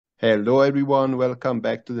Hello everyone, welcome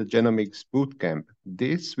back to the Genomics Bootcamp.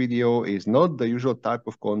 This video is not the usual type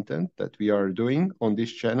of content that we are doing on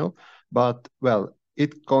this channel, but well,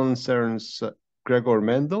 it concerns Gregor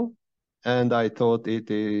Mendel, and I thought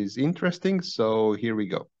it is interesting, so here we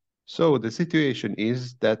go. So the situation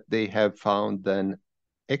is that they have found an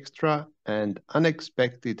extra and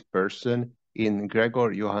unexpected person in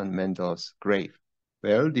Gregor Johann Mendel's grave.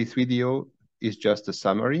 Well, this video is just a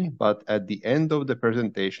summary, but at the end of the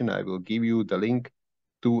presentation, I will give you the link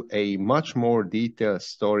to a much more detailed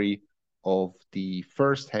story of the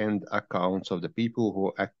first-hand accounts of the people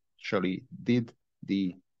who actually did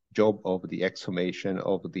the job of the exhumation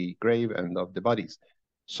of the grave and of the bodies.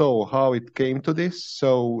 So how it came to this?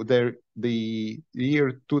 So the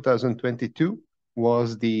year 2022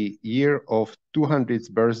 was the year of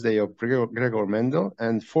 200th birthday of Gregor Mendel,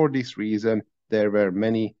 and for this reason, there were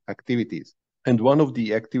many activities. And one of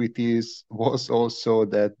the activities was also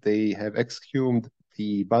that they have exhumed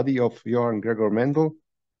the body of Johann Gregor Mendel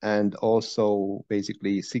and also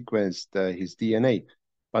basically sequenced his DNA.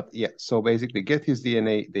 But yeah, so basically get his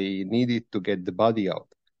DNA, they needed to get the body out.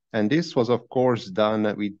 And this was, of course, done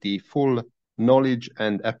with the full knowledge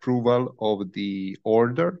and approval of the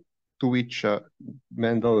order to which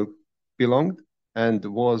Mendel belonged and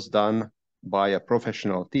was done by a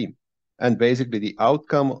professional team. And basically the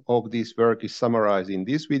outcome of this work is summarized in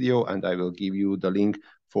this video, and I will give you the link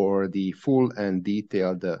for the full and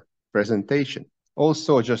detailed presentation.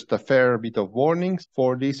 Also, just a fair bit of warnings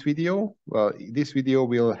for this video. Well, this video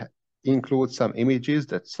will include some images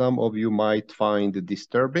that some of you might find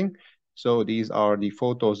disturbing. So these are the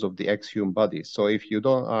photos of the exhumed bodies. So if you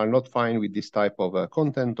are not fine with this type of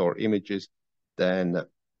content or images, then,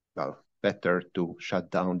 well, better to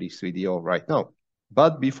shut down this video right now.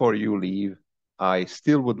 But before you leave, I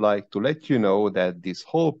still would like to let you know that this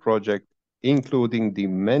whole project, including the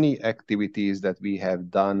many activities that we have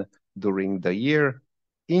done during the year,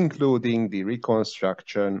 including the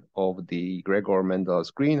reconstruction of the Gregor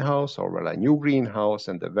Mendel's greenhouse, or well, a new greenhouse,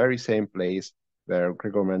 and the very same place where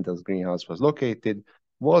Gregor Mendel's greenhouse was located,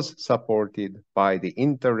 was supported by the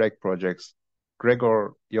Interreg projects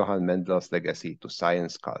Gregor Johann Mendel's Legacy to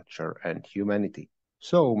Science, Culture, and Humanity.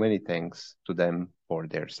 So many thanks to them for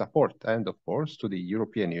their support, and of course to the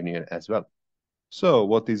European Union as well. So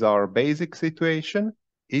what is our basic situation?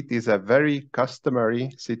 It is a very customary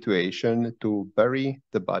situation to bury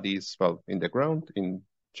the bodies, well, in the ground in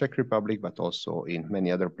Czech Republic, but also in many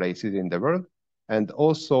other places in the world. And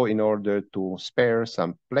also in order to spare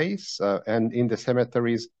some place, and in the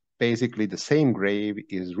cemeteries, basically the same grave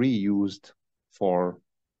is reused for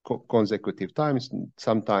consecutive times,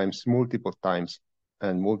 sometimes multiple times,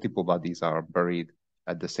 and multiple bodies are buried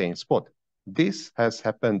at the same spot. This has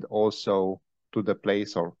happened also to the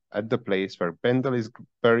place, or at the place where Mendel is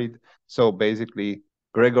buried. So basically,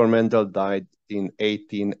 Gregor Mendel died in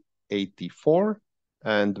 1884.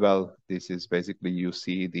 And well, this is basically, you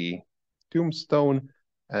see the tombstone.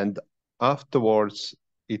 And afterwards,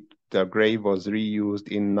 the grave was reused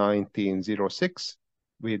in 1906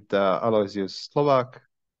 with Aloysius Slovak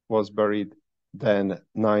was buried. Then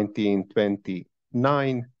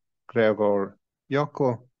 1929, Gregor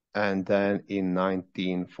Joko, and then in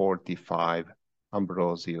 1945,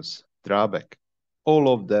 Ambrosius Drabek,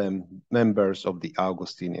 all of them members of the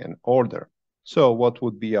Augustinian order. So what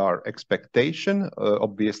would be our expectation?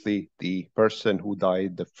 Obviously, the person who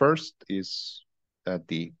died the first is at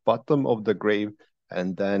the bottom of the grave,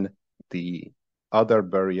 and then the other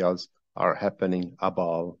burials are happening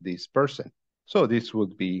above this person. So this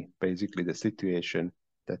would be basically the situation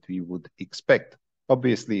that we would expect.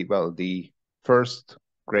 Obviously, well, the first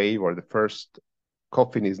grave or the first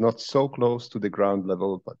coffin is not so close to the ground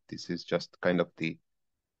level, but this is just kind of the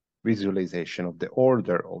visualization of the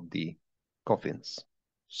order of the coffins.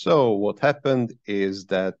 So what happened is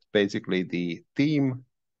that basically the team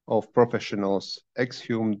of professionals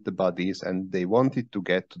exhumed the bodies, and they wanted to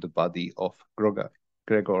get to the body of Gregor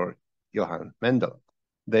Johann Mendel.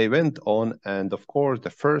 They went on, and of course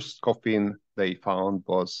the first coffin they found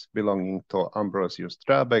was belonging to Ambrosius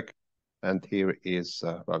Drabek, and here is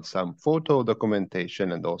well, some photo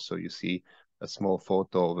documentation, and also you see a small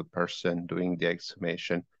photo of a person doing the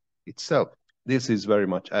exhumation itself. This is very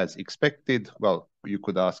much as expected. Well, you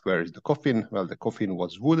could ask, where is the coffin? Well, the coffin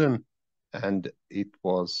was wooden and it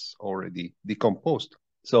was already decomposed.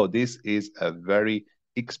 So this is a very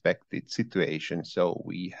expected situation. So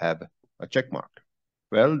we have a check mark.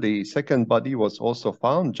 Well, the second body was also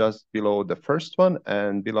found just below the first one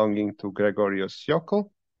and belonging to Gregorius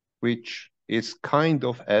Joko, which is kind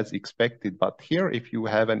of as expected. But here, if you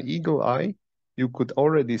have an eagle eye, you could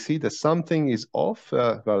already see that something is off.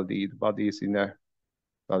 Well, the body is in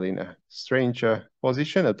a strange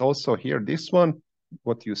position. And also here, this one,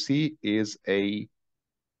 what you see is a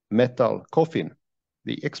metal coffin.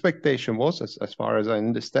 The expectation was, as far as I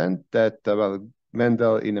understand, that well,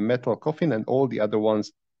 Mendel in a metal coffin and all the other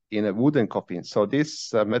ones in a wooden coffin. So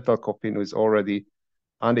this metal coffin was already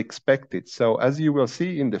unexpected. So as you will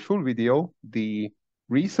see in the full video, the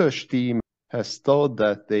research team has thought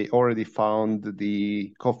that they already found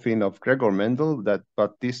the coffin of Gregor Mendel,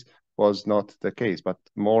 but this was not the case, but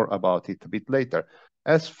more about it a bit later.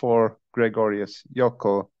 As for Gregorius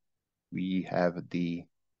Jocko, we have the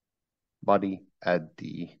body at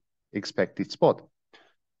the expected spot.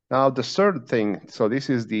 Now the third thing, so this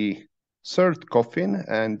is the third coffin,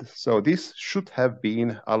 and so this should have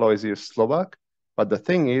been Aloysius Slovak, but the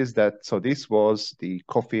thing is that, so this was the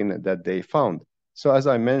coffin that they found. So as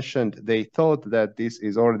I mentioned, they thought that this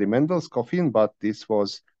is already Mendel's coffin, but this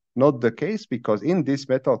was not the case, because in this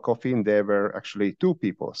metal coffin, there were actually two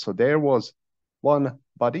people. So there was one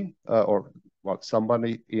body, or well,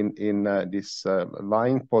 somebody in this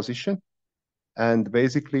lying position, and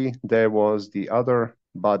basically there was the other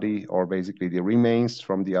body, or basically the remains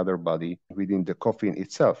from the other body within the coffin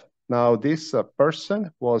itself. Now this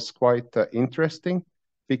person was quite interesting,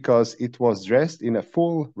 because it was dressed in a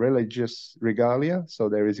full religious regalia. So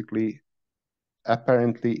there basically,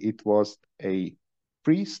 apparently it was a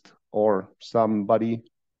priest or somebody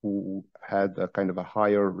who had a kind of a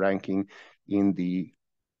higher ranking in the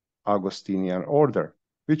Augustinian order,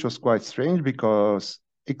 which was quite strange, because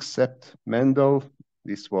except Mendel,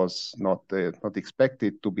 this was not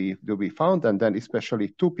expected to be found, and then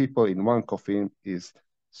especially two people in one coffin is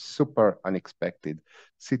super unexpected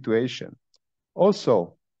situation.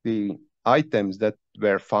 Also, the items that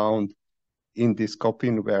were found in this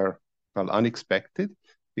coffin were, well, unexpected,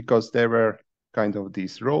 because there were kind of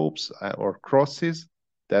these ropes or crosses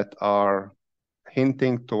that are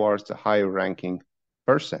hinting towards the higher ranking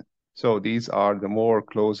person. So these are the more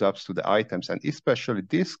close-ups to the items, and especially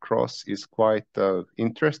this cross is quite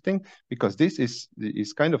interesting, because this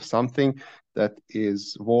is kind of something that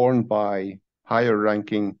is worn by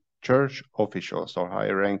higher-ranking church officials or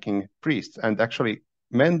higher-ranking priests. And actually,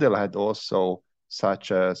 Mendel had also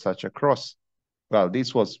such a cross. Well,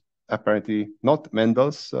 this was apparently not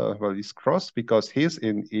Mendel's this cross, because his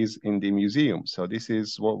is in the museum. So this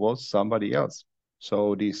is what was somebody else.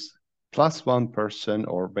 So this plus one person,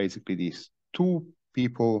 or basically these two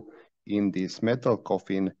people in this metal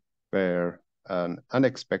coffin, were an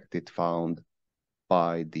unexpected found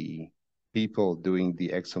by the people doing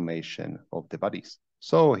the exhumation of the bodies.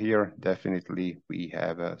 So here definitely we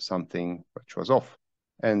have something which was off.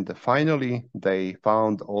 And finally, they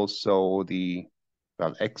found also the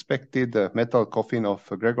expected metal coffin of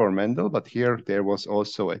Gregor Mendel, but here there was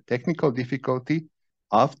also a technical difficulty.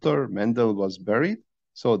 After Mendel was buried,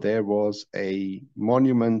 so there was a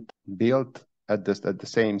monument built at the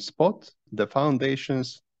same spot. The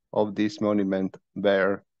foundations of this monument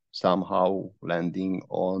were somehow landing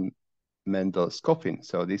on Mendel's coffin.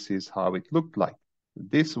 So this is how it looked like.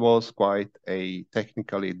 This was quite a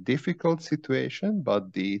technically difficult situation,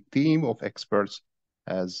 but the team of experts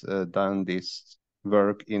has done this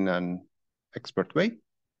work in an expert way,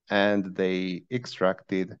 and they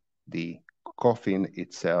extracted the coffin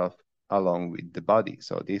itself along with the body.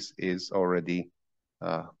 So this is already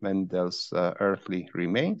Mendel's earthly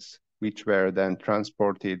remains, which were then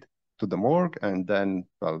transported to the morgue and then,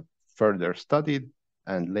 well, further studied,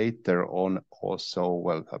 and later on also,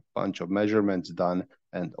 well, a bunch of measurements done,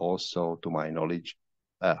 and also, to my knowledge,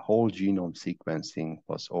 a whole genome sequencing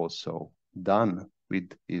was also done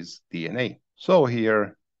with his DNA. So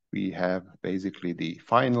here we have basically the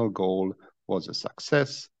final goal was a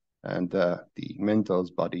success, and the Mendel's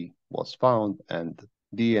body was found and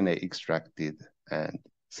DNA extracted and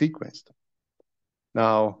sequenced.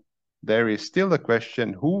 Now, there is still the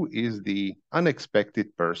question, who is the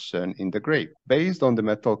unexpected person in the grave? Based on the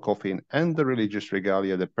metal coffin and the religious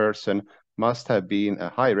regalia, the person must have been a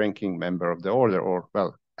high-ranking member of the order, or,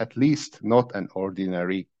 well, at least not an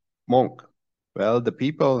ordinary monk. Well, the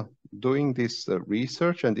people doing this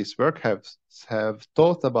research and this work have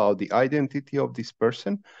thought about the identity of this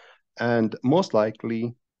person, and most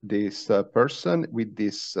likely this person with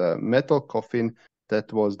this metal coffin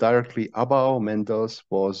that was directly above Mendel's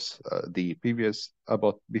was the previous,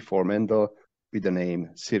 before Mendel, with the name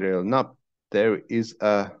Cyril Knapp. There is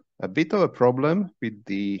a bit of a problem with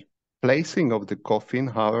the placing of the coffin,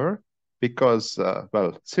 however, because,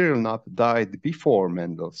 well, Cyril Knapp died before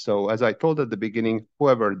Mendel. So as I told at the beginning,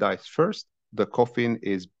 whoever dies first, the coffin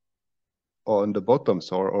is on the bottom,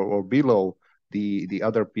 so, or below the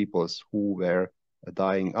other peoples who were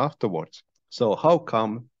dying afterwards. So how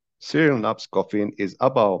come Cyril Knapp's coffin is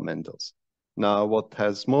above Mendel's? Now, what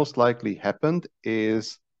has most likely happened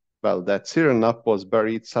is, well, that Cyril Knapp was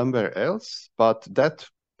buried somewhere else, but that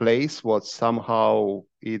place was somehow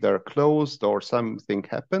either closed or something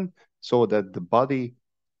happened, so that the body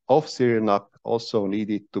of Cyril Knapp also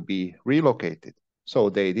needed to be relocated. So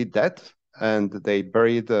they did that, and they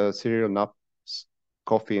buried Cyril Knapp's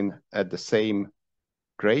coffin at the same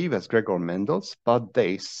grave as Gregor Mendel's, but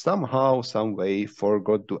they somehow, some way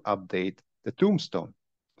forgot to update the tombstone.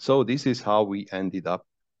 So this is how we ended up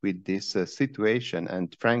with this situation,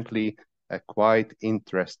 and frankly, a quite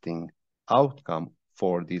interesting outcome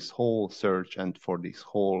for this whole search and for this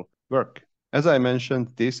whole work. As I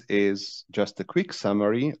mentioned, this is just a quick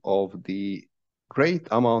summary of the great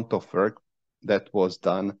amount of work that was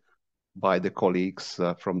done by the colleagues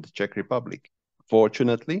from the Czech Republic.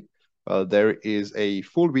 Fortunately, there is a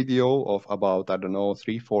full video of about, I don't know,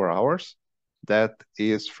 3-4 hours that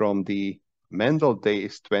is from the Mendel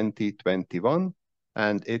Days 2021,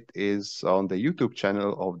 and it is on the YouTube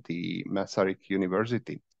channel of the Masaryk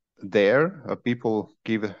University. There, people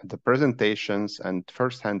give the presentations and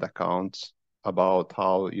first-hand accounts about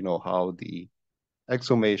how the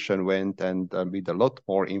exhumation went, and with a lot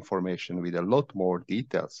more information, with a lot more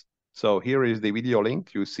details. So here is the video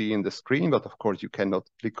link you see in the screen, but of course you cannot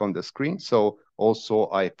click on the screen. So also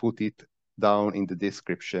I put it down in the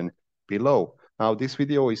description below. Now this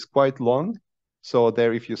video is quite long. So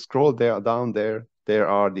there, if you scroll down there, there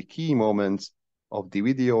are the key moments of the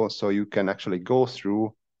video. So you can actually go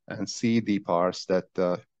through and see the parts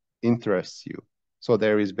that interests you. So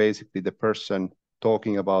there is basically the person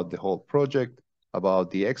talking about the whole project,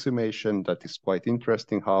 about the exhumation. That is quite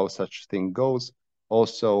interesting how such thing goes.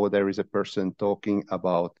 Also, there is a person talking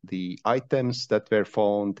about the items that were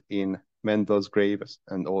found in Mendel's graves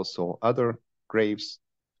and also other graves.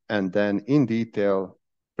 And then in detail,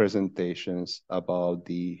 presentations about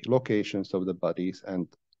the locations of the bodies and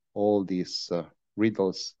all these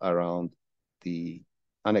riddles around the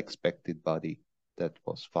unexpected body that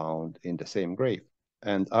was found in the same grave.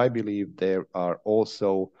 And I believe there are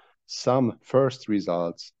also some first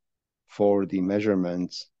results for the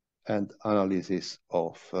measurements and analysis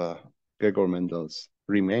of Gregor Mendel's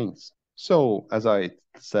remains. So, as I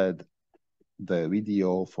said, the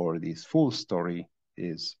video for this full story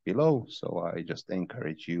is below, so I just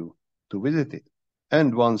encourage you to visit it.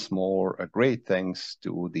 And once more, a great thanks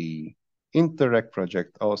to the Interreg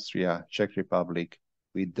project Austria-Czech Republic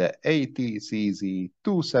with the ATCZ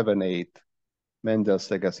 278 Mendel's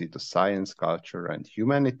Legacy to Science, Culture, and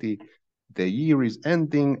Humanity. The year is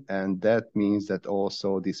ending, and that means that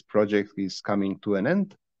also this project is coming to an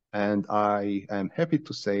end. And I am happy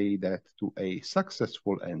to say that to a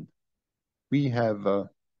successful end. We have,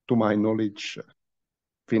 to my knowledge,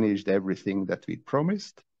 finished everything that we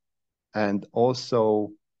promised. And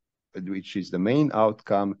also, which is the main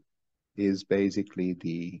outcome, is basically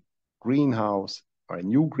the greenhouse, or a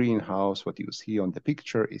new greenhouse. What you see on the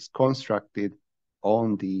picture is constructed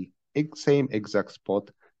on the same exact spot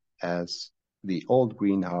as the old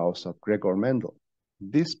greenhouse of Gregor Mendel.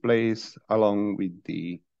 This place, along with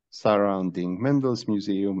the surrounding Mendel's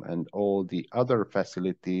Museum and all the other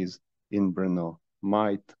facilities in Brno,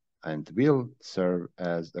 might and will serve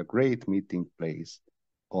as a great meeting place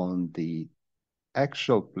on the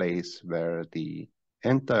actual place where the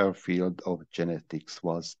entire field of genetics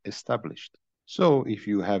was established. So if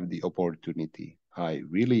you have the opportunity, I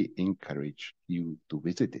really encourage you to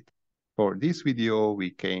visit it. For this video,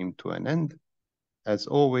 we came to an end. As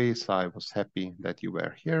always, I was happy that you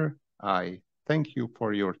were here. I thank you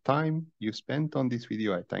for your time you spent on this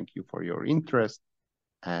video. I thank you for your interest,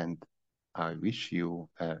 and I wish you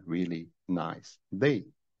a really nice day.